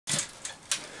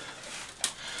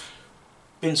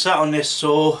been sat on this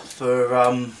saw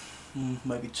for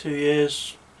maybe 2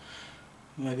 years,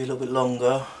 maybe a little bit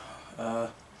longer. There's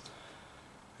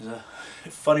a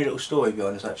funny little story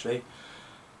behind this actually.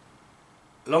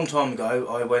 A long time ago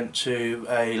I went to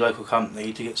a local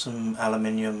company to get some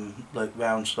aluminium, like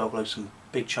round stock, like some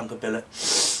big chunk of billet,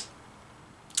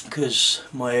 because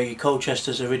my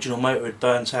Colchester's original motor had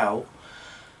burnt out,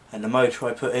 and the motor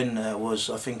I put in there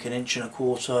was I think 1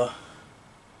 1/4"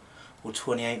 or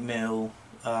 28mm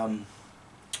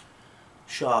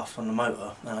shaft on the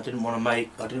motor, and I didn't want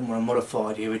to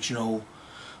modify the original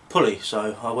pulley,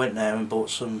 so I went there and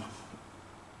bought some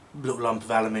little lump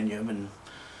of aluminium and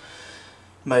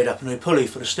made up a new pulley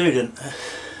for the student.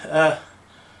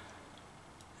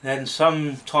 Then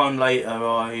some time later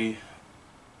I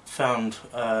found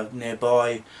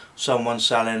nearby someone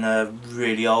selling a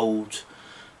really old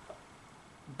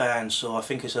bandsaw. I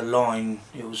think it's a line,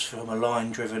 it was from a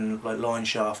line driven, like line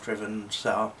shaft driven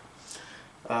setup.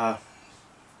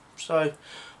 So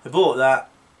I bought that.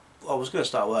 I was going to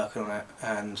start working on it,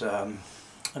 and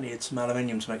I needed some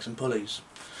aluminium to make some pulleys.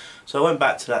 So I went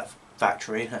back to that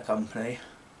factory, that company,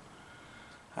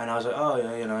 and I was like, oh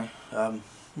yeah, you know,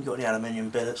 you got any aluminium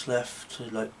billets left, to,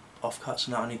 like offcuts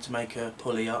and that, I need to make a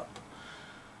pulley up.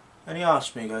 And he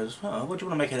asked me, he goes, oh, what do you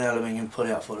want to make an aluminium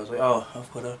pulley up for? I was like, oh,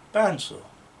 I've got a bandsaw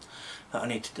that I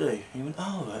need to do. He went,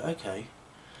 oh right, okay.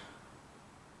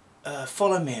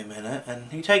 Follow me a minute,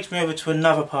 and he takes me over to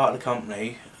another part of the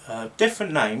company,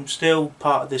 different name, still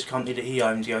part of this company that he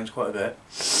owns quite a bit,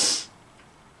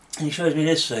 and he shows me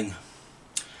this thing.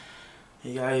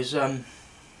 He goes,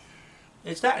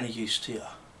 is that any use to you?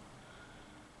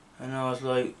 And I was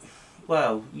like,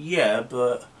 well, yeah,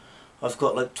 but I've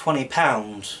got like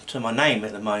 £20 to my name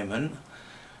at the moment,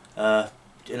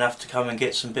 enough to come and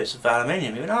get some bits of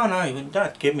aluminium. He went, oh no, you don't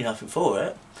have to give me nothing for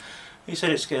it. He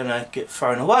said it's going to get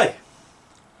thrown away.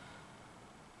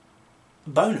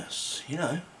 Bonus, you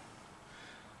know.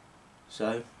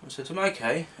 So I said to him,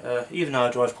 okay, even though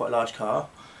I drive quite a large car,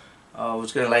 I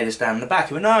was going to lay this down in the back.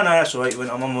 He went, no, no, that's alright. He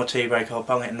went, I'm on my tea break, I'll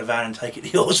bung it in the van and take it to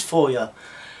yours for you.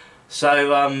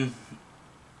 So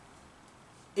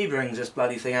he brings this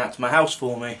bloody thing out to my house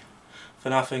for me for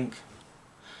nothing.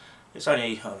 It's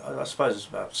only, I suppose it's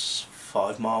about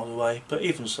 5 miles away, but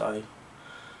even so,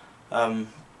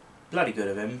 bloody good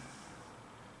of him.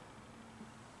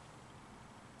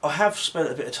 I have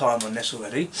spent a bit of time on this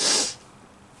already,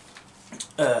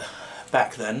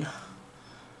 back then,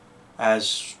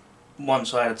 as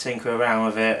once I had to tinker around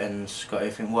with it and got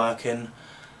everything working,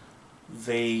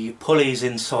 the pulleys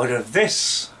inside of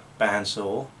this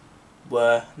bandsaw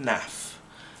were naff.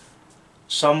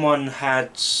 Someone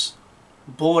had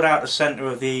bored out the centre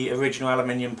of the original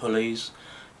aluminium pulleys,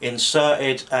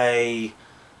 inserted a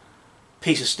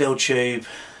piece of steel tube,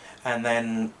 and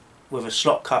then with a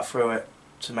slot cut through it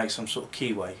to make some sort of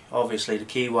keyway. Obviously the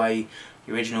keyway,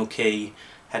 the original key,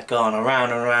 had gone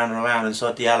around and around and around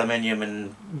inside the aluminium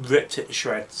and ripped it to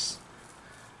shreds.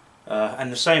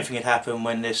 And the same thing had happened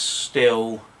when this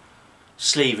steel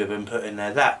sleeve had been put in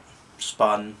there. That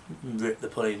spun and ripped the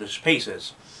pulley to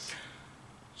pieces.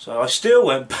 So I still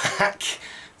went back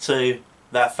to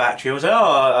that factory and was like,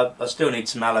 oh, I still need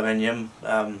some aluminium.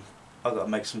 I've got to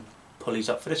make some pulleys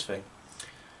up for this thing,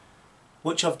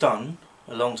 which I've done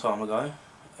a long time ago,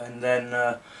 and then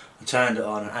I turned it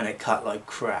on and it cut like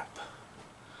crap.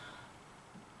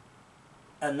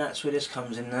 And that's where this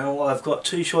comes in now. I've got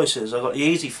two choices. I've got the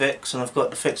easy fix and I've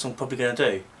got the fix I'm probably going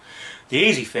to do. The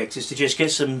easy fix is to just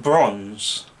get some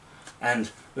bronze and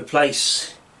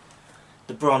replace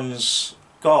the bronze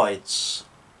guides.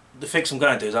 The fix I'm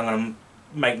going to do is I'm going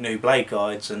to make new blade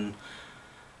guides and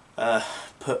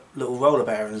put little roller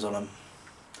bearings on them,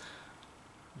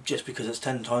 just because it's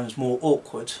 10 times more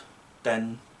awkward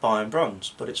than buying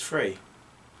bronze, but it's free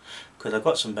because I've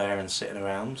got some bearings sitting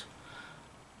around,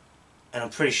 and I'm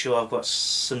pretty sure I've got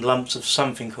some lumps of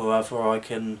something or other I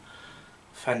can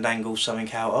fandangle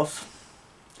something out of,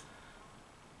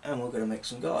 and we're going to make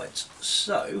some guides.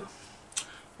 So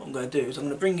what I'm going to do is I'm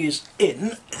going to bring you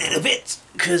in a little bit,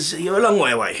 because you're a long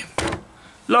way away,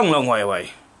 long way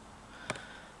away.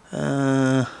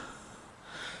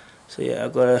 So yeah,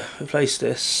 I've got to replace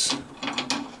this.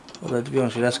 Although to be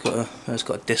honest with you, that's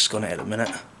got a disc on it at the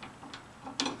minute.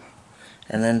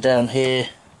 And then down here,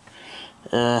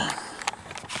 I've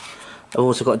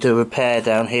also got to do a repair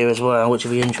down here as well, which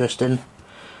will be interesting.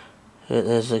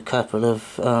 There's a couple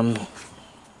of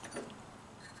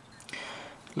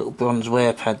little bronze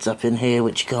wear pads up in here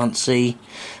which you can't see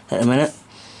at the minute.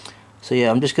 So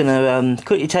yeah, I'm just going to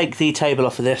quickly take the table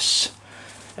off of this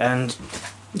and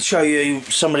show you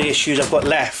some of the issues I've got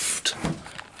left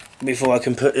before I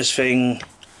can put this thing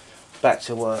back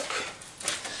to work.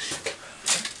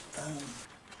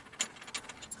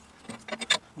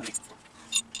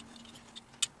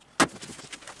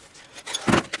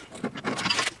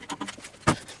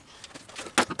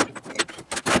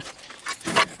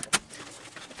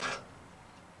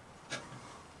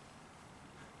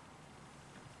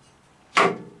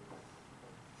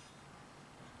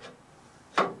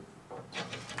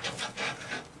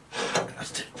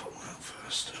 Let's take the bottom out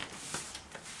first.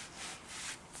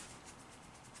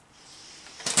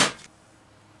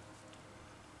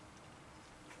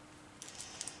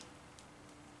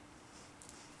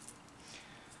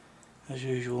 As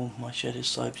usual, my shed is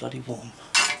so bloody warm.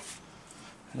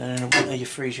 And then in the winter you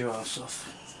freeze your ass off.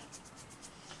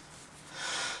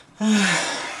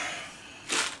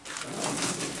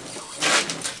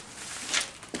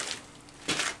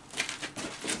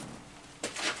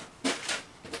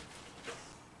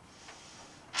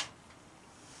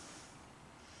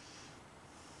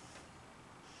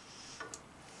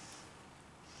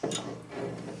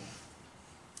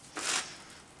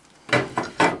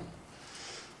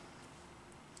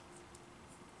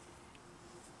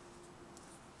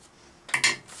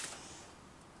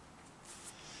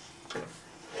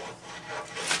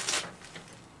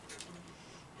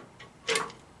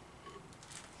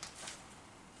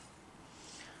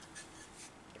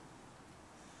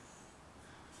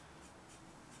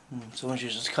 Someone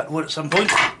should just cut wood at some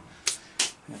point.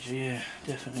 Actually, yeah,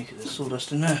 definitely, because there's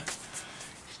sawdust in there.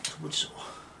 It's a wood saw.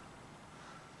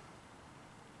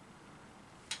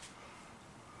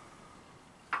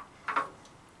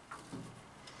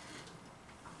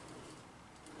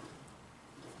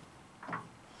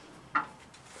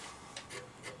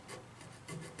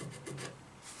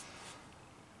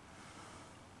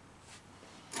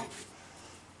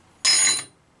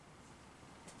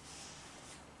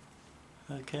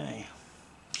 Okay,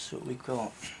 that's what we've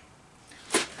got.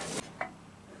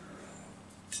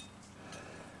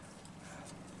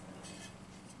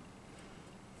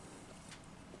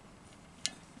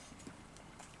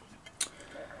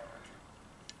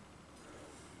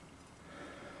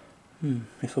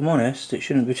 If I'm honest, it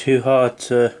shouldn't be too hard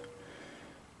to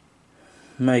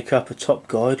make up a top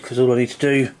guide, because all I need to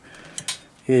do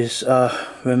is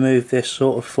remove this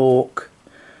sort of fork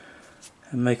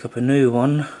and make up a new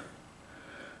one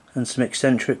and some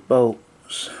eccentric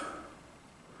bolts.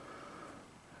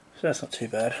 So that's not too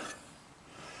bad.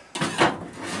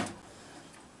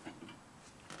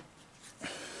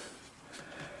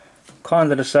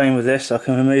 Kind of the same with this. I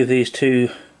can remove these two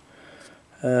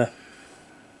little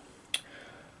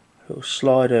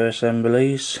slider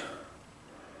assemblies.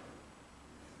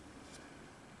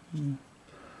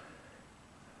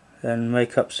 Then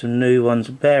make up some new ones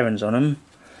with bearings on them.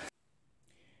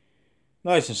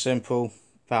 Nice and simple.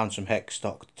 Found some hex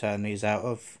stock to turn these out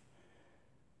of.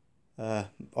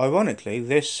 Ironically,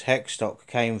 this hex stock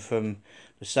came from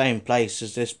the same place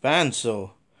as this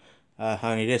bandsaw,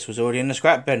 only this was already in the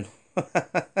scrap bin.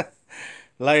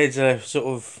 Loads of sort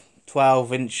of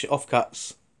 12-inch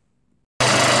offcuts.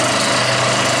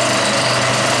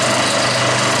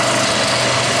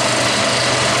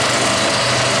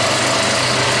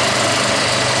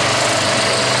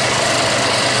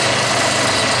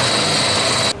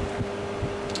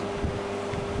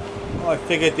 I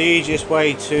figured the easiest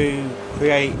way to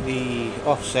create the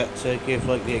offset to give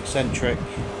like the eccentric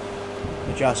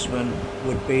adjustment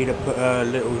would be to put a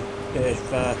little bit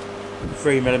of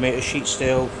 3mm sheet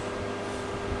steel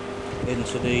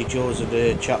into the jaws of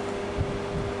the chuck.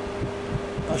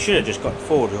 I should have just got the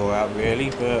forward drawer out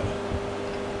really, but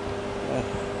to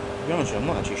be honest, I'm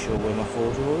not actually sure where my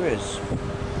forward drawer is.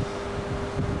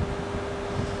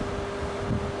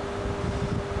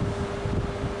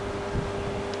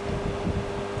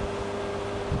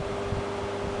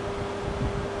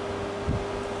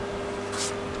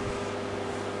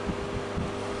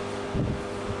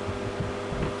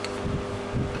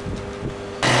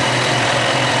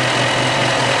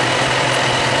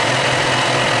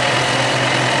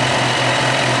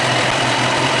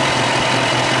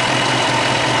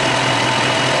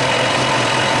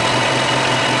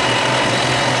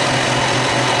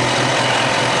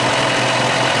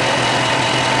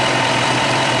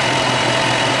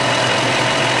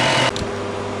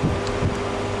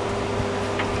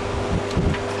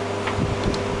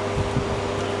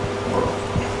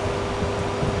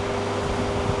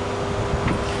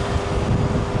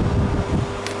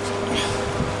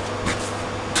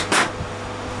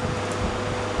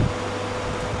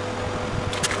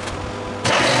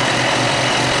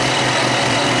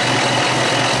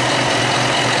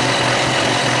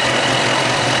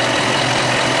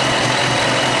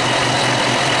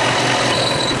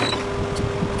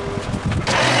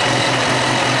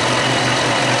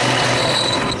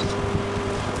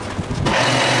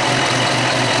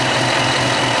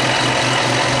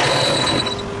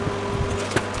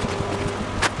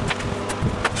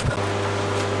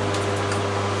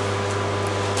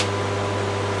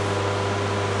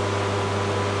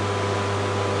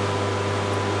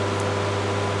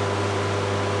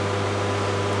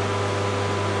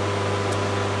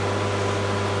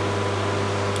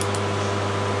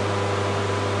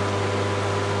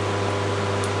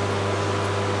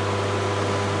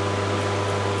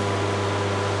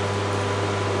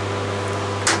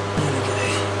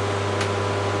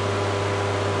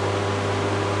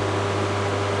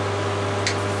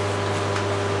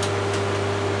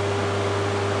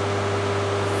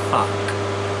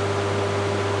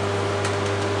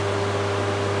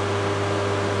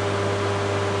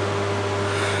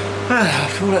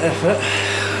 for all that effort.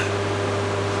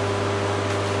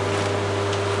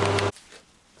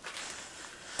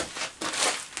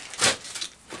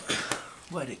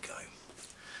 Where'd it go?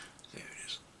 There it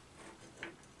is.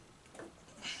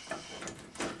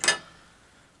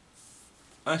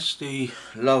 That's the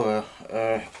lower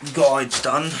guides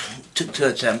done. Took 2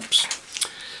 attempts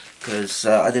because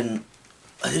I didn't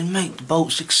make the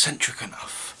bolts eccentric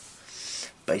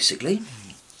enough. Basically,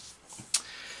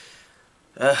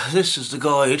 this is the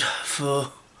guide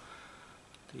for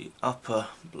the upper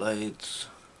blades.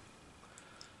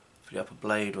 For the upper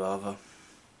blade, rather.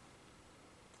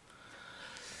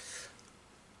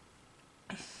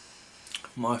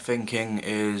 My thinking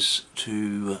is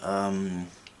to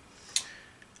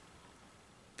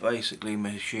basically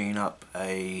machine up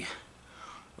a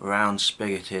round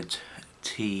spigoted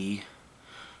T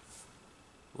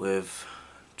with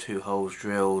 2 holes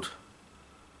drilled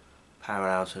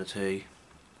parallel to the T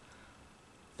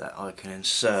that I can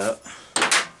insert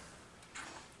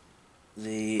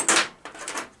the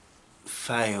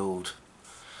failed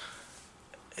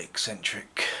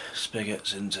eccentric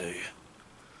spigots into.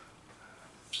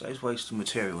 Saves wasted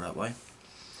material that way.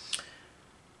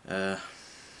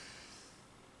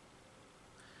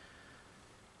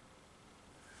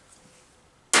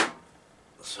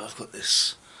 So I've got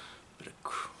this bit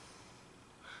of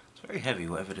it's very heavy,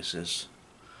 whatever this is.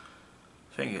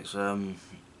 I think it's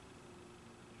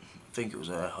it was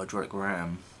a hydraulic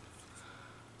ram,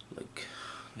 like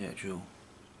the actual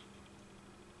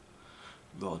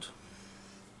rod.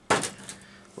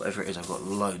 Whatever it is, I've got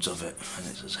loads of it, and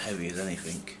it's as heavy as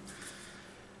anything.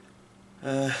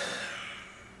 Yeah,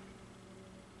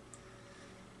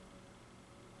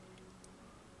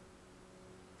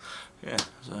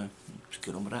 so just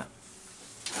get on with that.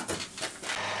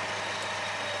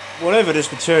 Whatever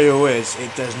this material is,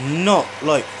 it does not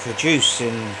like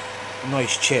producing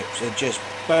nice chips. It just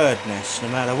bird nests. No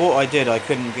matter what I did, I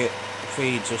couldn't get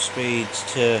feeds or speeds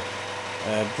to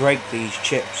break these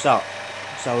chips up.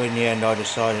 So in the end I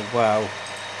decided, well,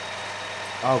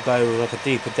 I'll go with like a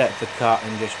deeper depth of cut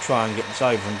and just try and get this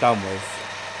over and done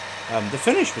with. The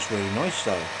finish was really nice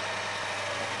though,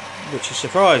 which is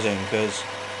surprising because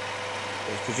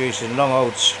it's producing long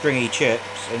old stringy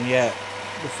chips and yet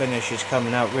the finish is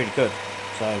coming out really good.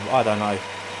 So I don't know,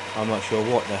 I'm not sure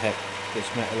what the heck this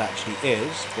metal actually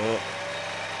is, but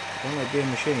I don't know, being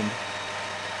machined.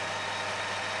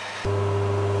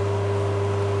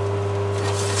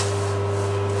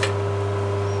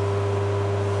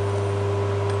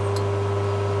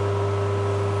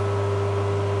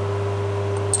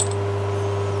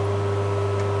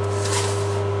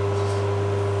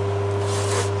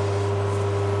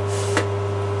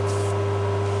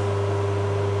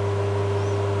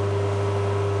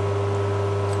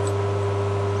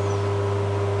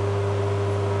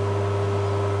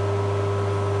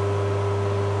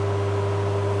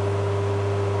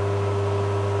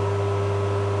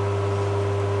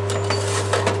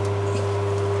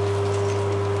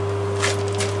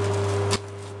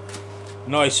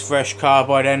 Nice fresh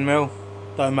carbide end mill.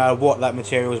 Don't matter what that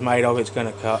material is made of, it's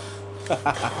going to cut.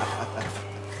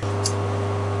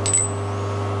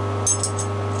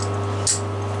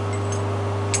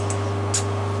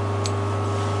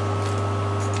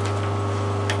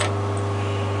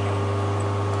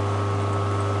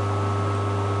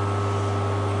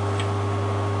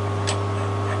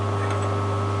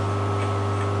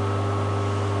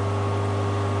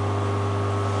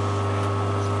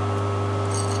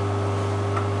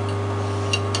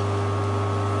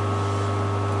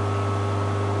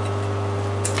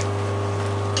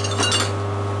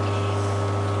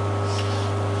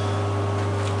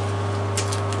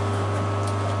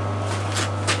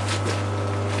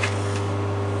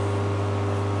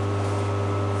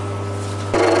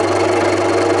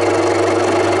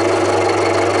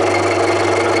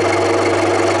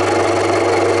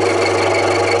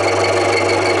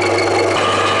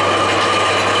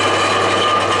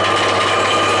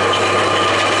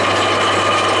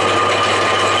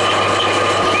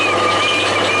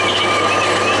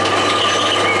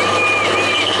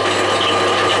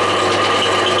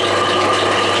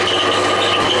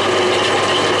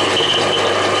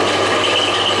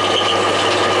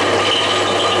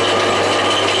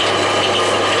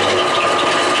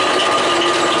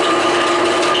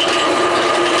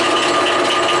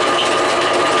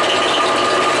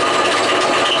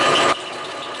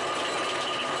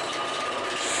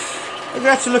 I'm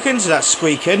going to have to look into that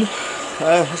squeaking.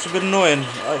 It's a bit annoying.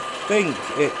 I think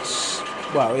it's,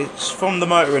 well, it's from the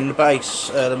motor in the base,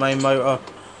 the main motor.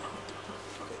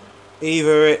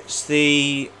 Either it's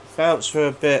the belts are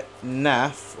a bit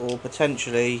naff, or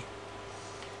potentially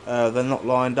they're not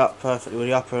lined up perfectly with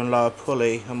the upper and lower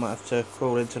pulley. I might have to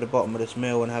crawl into the bottom of this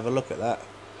mill and have a look at that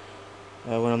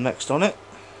when I'm next on it.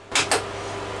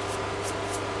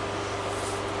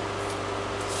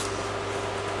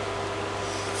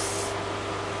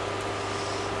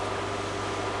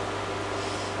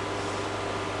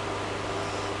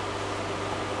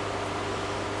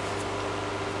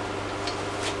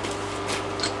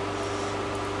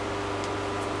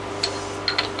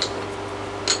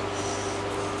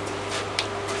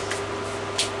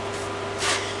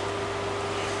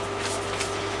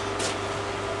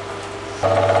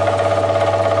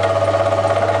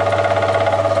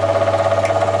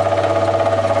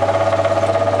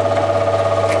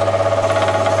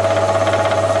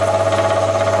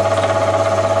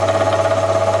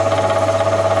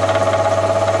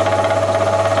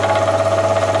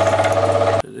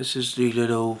 This is the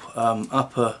little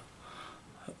upper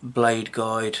blade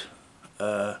guide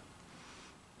bit.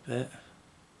 A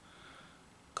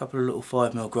couple of little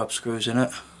 5mm grub screws in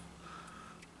it,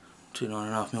 2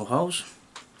 9.5mm holes.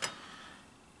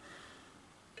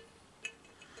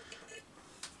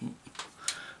 You're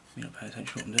not paying attention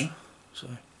to what I'm doing, so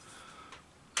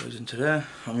goes into there.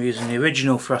 I'm using the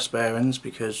original thrust bearings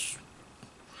because,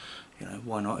 you know,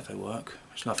 why not if they work?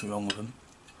 There's nothing wrong with them.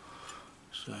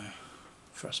 So,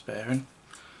 thrust bearing.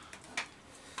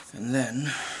 And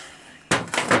then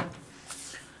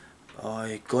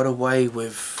I got away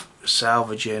with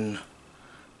salvaging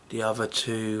the other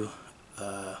 2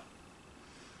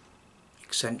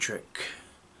 eccentric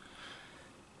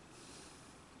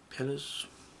pillars.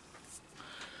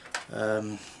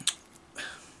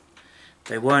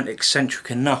 They weren't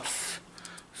eccentric enough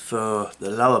for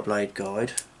the lower blade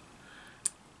guide,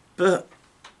 but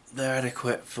they're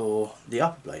adequate for the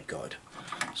upper blade guide.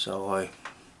 So I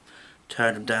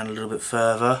turned them down a little bit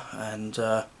further and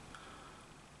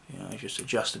you know, just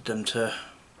adjusted them to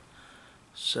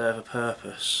serve a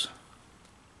purpose.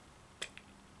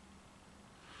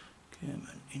 Come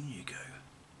on, in you go.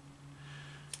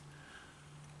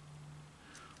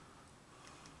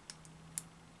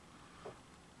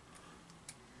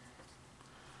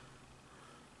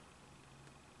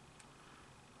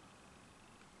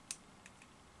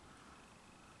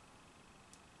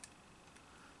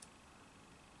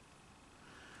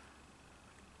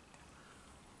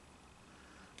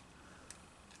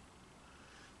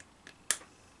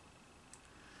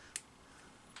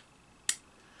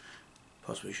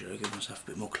 Possibly should have given myself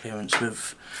a bit more clearance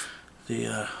with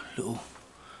the little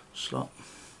slot.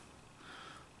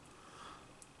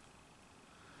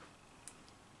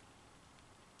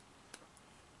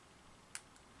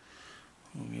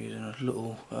 I'm using a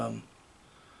little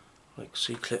like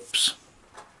C-clips.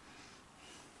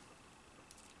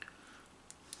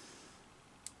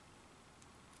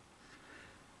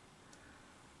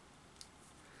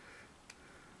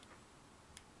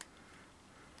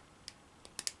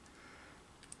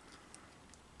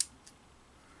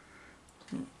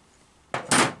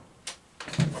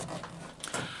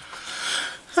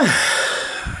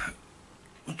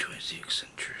 Which way is the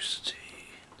eccentricity?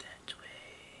 That way.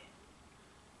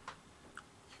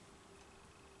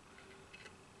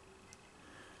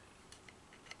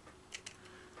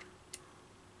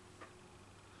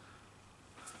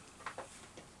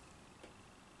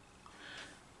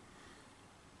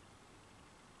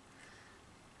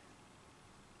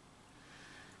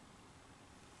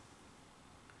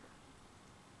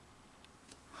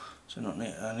 So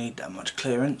I need that much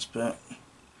clearance, but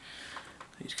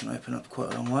these can open up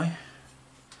quite a long way.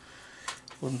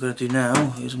 What I'm going to do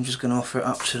now is I'm just going to offer it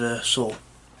up to the saw.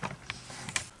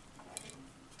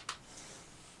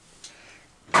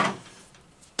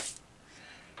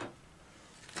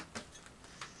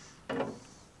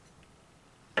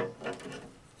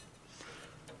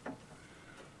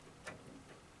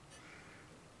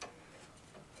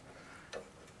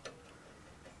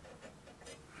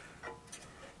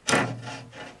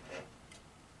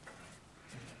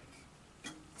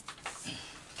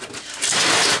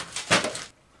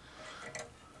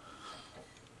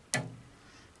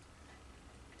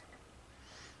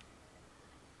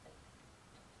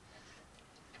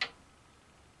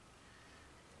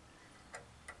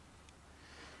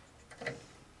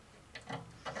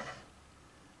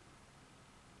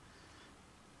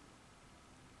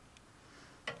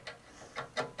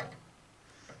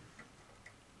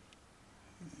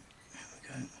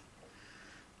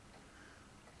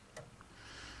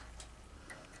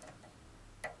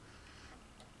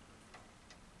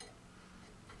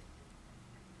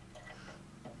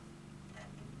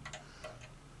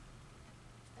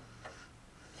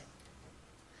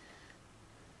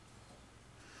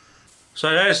 So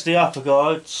there's the upper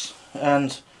guides,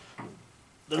 and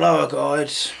the lower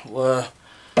guides were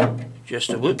just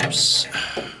a whoops.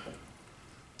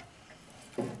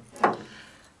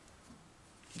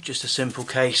 Just a simple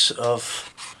case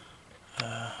of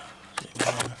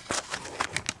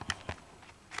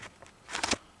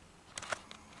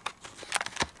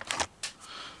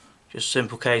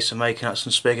making up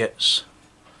some spigots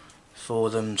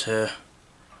for them to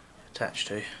attach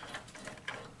to.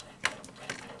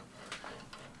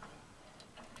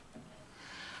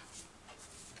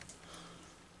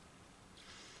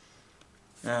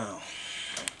 Now,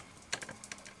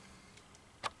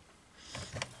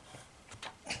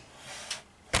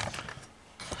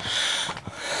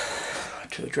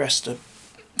 to address the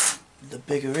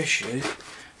bigger issue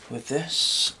with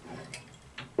this,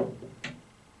 I've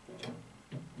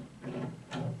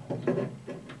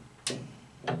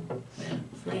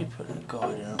really put the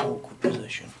guide in an awkward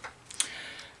position,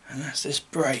 and that's this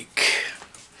brake.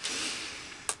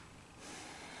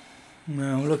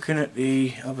 Now, looking at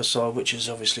the other side, which is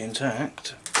obviously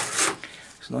intact,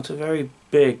 it's not a very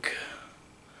big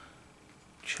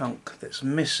chunk that's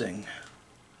missing.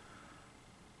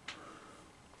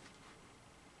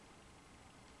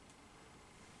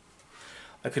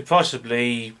 I could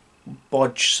possibly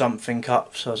bodge something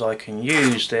up so as I can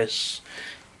use this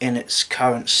in its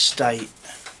current state.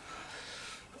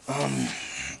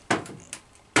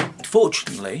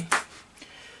 Fortunately,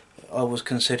 I was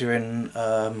considering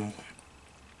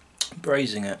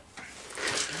brazing it.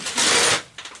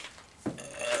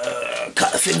 A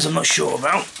couple of things I'm not sure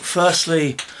about.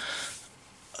 Firstly,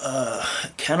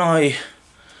 can I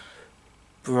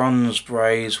bronze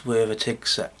braze with a TIG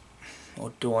set,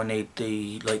 or do I need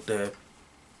the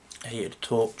heated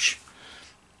torch?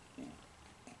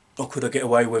 Or could I get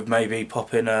away with maybe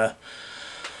popping a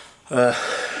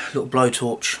little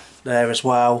blowtorch there as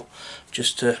well,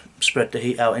 just to spread the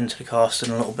heat out into the casting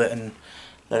a little bit and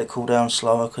let it cool down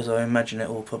slower, because I imagine it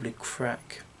will probably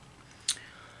crack.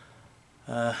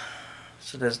 So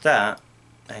there's that.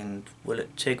 And will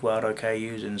it TIG weld okay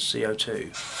using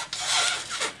CO2?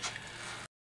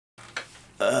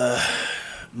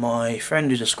 My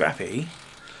friend who's a scrappy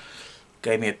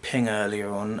gave me a ping earlier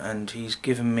on, and he's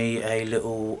given me a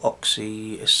little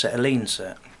oxy acetylene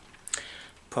set.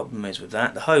 Problem is with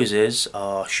that, the hoses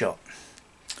are shot.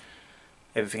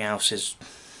 Everything else is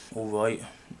alright.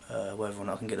 Whether or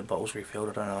not I can get the bottles refilled,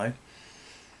 I don't know.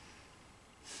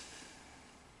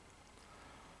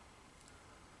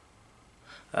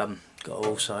 Got to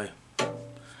also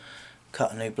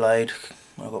cut a new blade.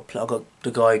 I got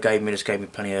the guy who gave me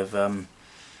plenty of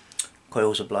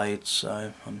coils of blades,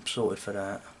 so I'm sorted for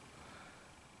that.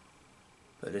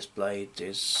 But this blade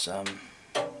is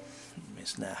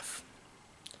it's naff.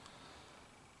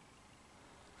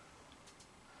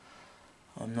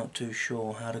 I'm not too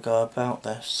sure how to go about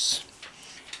this.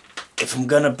 If I'm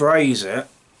gonna braze it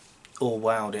or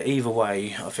weld it, either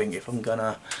way, I think if I'm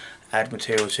gonna add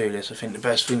material to this, I think the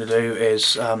best thing to do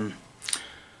is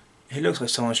it looks like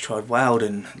someone's tried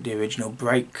welding the original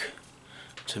brake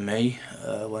to me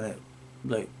when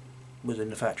it was in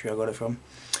the factory I got it from.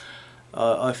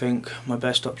 I think my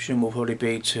best option will probably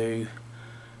be to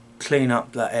clean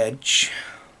up that edge.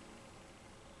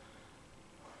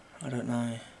 I don't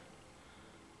know.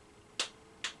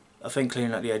 I think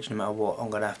cleaning up the edge, no matter what,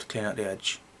 I'm going to have to clean up the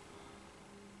edge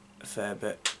a fair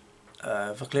bit.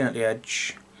 If I clean up the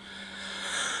edge,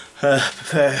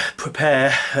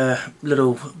 prepare a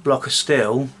little block of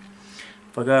steel.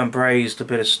 If I go and braze a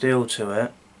bit of steel to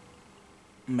it,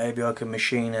 maybe I can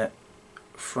machine it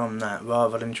from that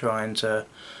rather than trying to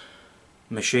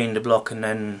machine the block and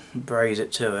then braze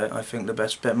it to it. I think the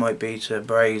best bet might be to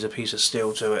braze a piece of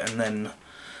steel to it and then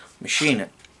machine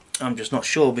it. I'm just not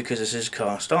sure because this is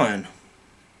cast iron,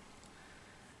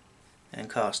 and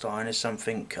cast iron is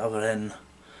something other than,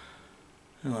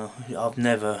 well, I've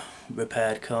never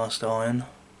repaired cast iron.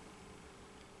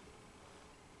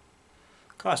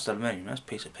 Cast aluminium, that's a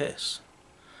piece of piss.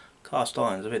 Cast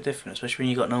iron's a bit different, especially when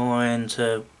you've got no iron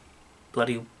to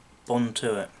bloody bond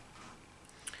to it.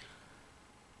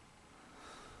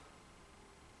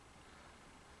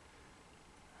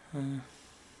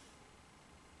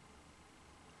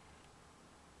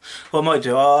 What I might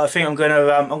do, I think I'm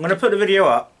gonna put the video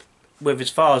up with as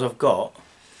far as I've got,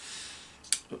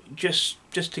 just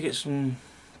to get some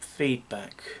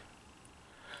feedback.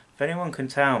 If anyone can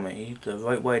tell me the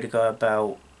right way to go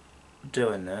about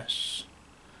doing this,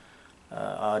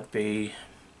 I'd be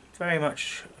very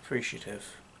much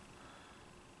appreciative.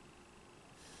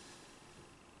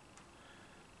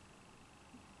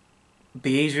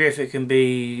 Be easier if it can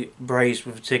be brazed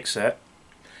with a TIG set.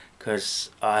 because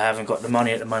I haven't got the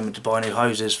money at the moment to buy new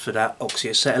hoses for that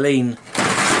oxyacetylene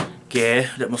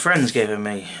gear that my friend's given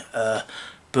me.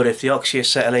 But if the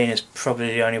oxyacetylene is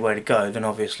probably the only way to go, then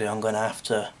obviously I'm going to have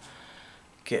to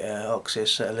get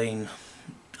oxyacetylene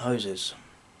hoses.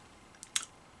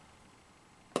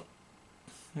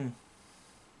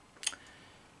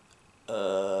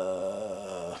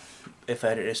 If I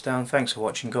edit this down, thanks for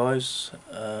watching, guys,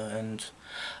 and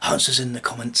answers in the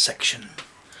comments section,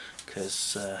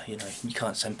 because you know, you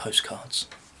can't send postcards.